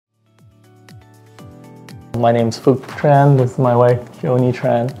My name's Phuc Tran. This is my wife, Joni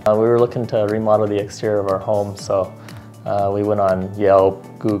Tran. We were looking to remodel the exterior of our home, so we went on Yelp,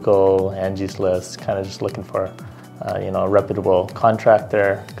 Google, Angie's List, kind of just looking for a reputable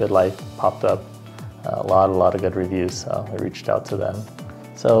contractor. Good Life popped up, a lot of good reviews, so we reached out to them.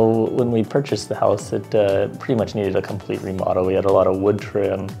 So when we purchased the house, it pretty much needed a complete remodel. We had a lot of wood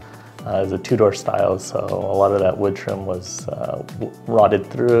trim. It was a two-door style, so a lot of that wood trim was rotted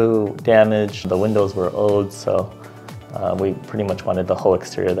through, damaged. The windows were old, so we pretty much wanted the whole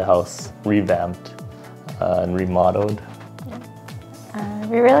exterior of the house revamped and remodeled.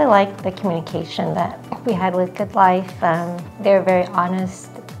 We really liked the communication that we had with Good Life. They were very honest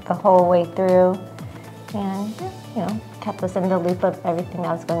the whole way through, and kept us in the loop of everything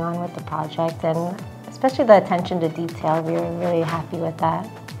that was going on with the project, and especially the attention to detail. We were really happy with that.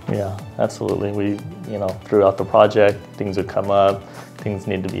 Yeah, absolutely. We, throughout the project, things would come up, things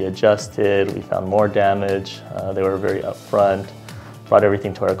needed to be adjusted. We found more damage. They were very upfront, brought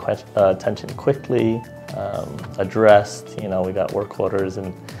everything to our attention quickly, addressed. We got work orders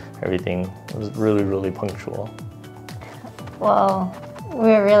and everything. It was really punctual. Well, we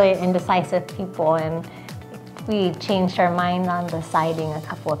were really indecisive people, and we changed our mind on the siding a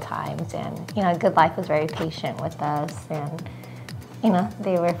couple of times. And Good Life was very patient with us, and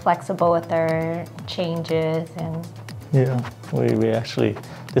they were flexible with their changes. And yeah, we actually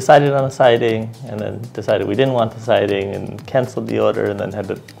decided on a siding and then decided we didn't want the siding and canceled the order and then had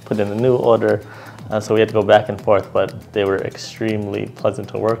to put in a new order. So we had to go back and forth, but they were extremely pleasant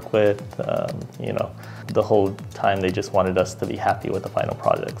to work with. The whole time they just wanted us to be happy with the final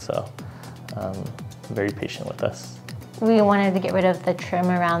project. So very patient with us. We wanted to get rid of the trim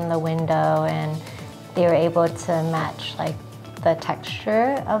around the window, and they were able to match the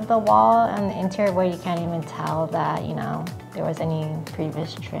texture of the wall and the interior, where you can't even tell that there was any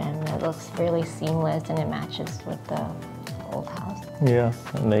previous trim. It looks really seamless and it matches with the old house. Yeah,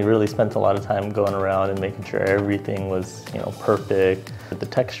 and they really spent a lot of time going around and making sure everything was perfect. With the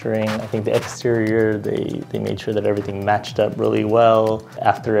texturing, I think the exterior, they made sure that everything matched up really well.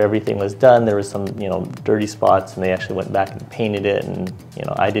 After everything was done, there was some dirty spots, and they actually went back and painted it, and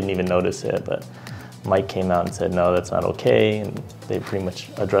I didn't even notice it, but Mike came out and said, no, that's not okay, and they pretty much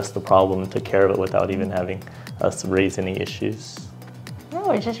addressed the problem and took care of it without even having us raise any issues. No,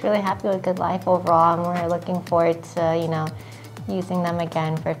 we're just really happy with Good Life overall, and we're looking forward to, using them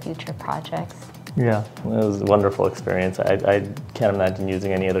again for future projects. Yeah, it was a wonderful experience. I can't imagine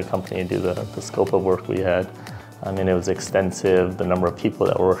using any other company to do the scope of work we had. I mean, it was extensive, the number of people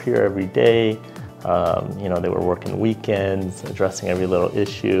that were here every day. They were working weekends, addressing every little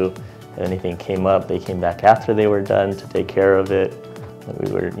issue. If anything came up, they came back after they were done to take care of it.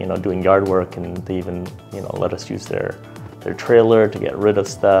 We were, doing yard work, and they even, let us use their trailer to get rid of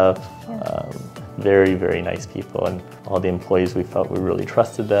stuff. Yeah. Very nice people, and all the employees, we felt we really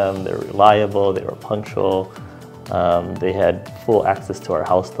trusted them. They were reliable, they were punctual. They had full access to our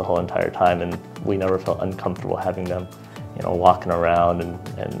house the whole entire time, and we never felt uncomfortable having them, walking around,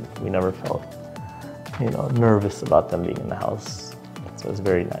 and we never felt, nervous about them being in the house. So it was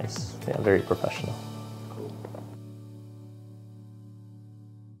very nice, yeah, very professional.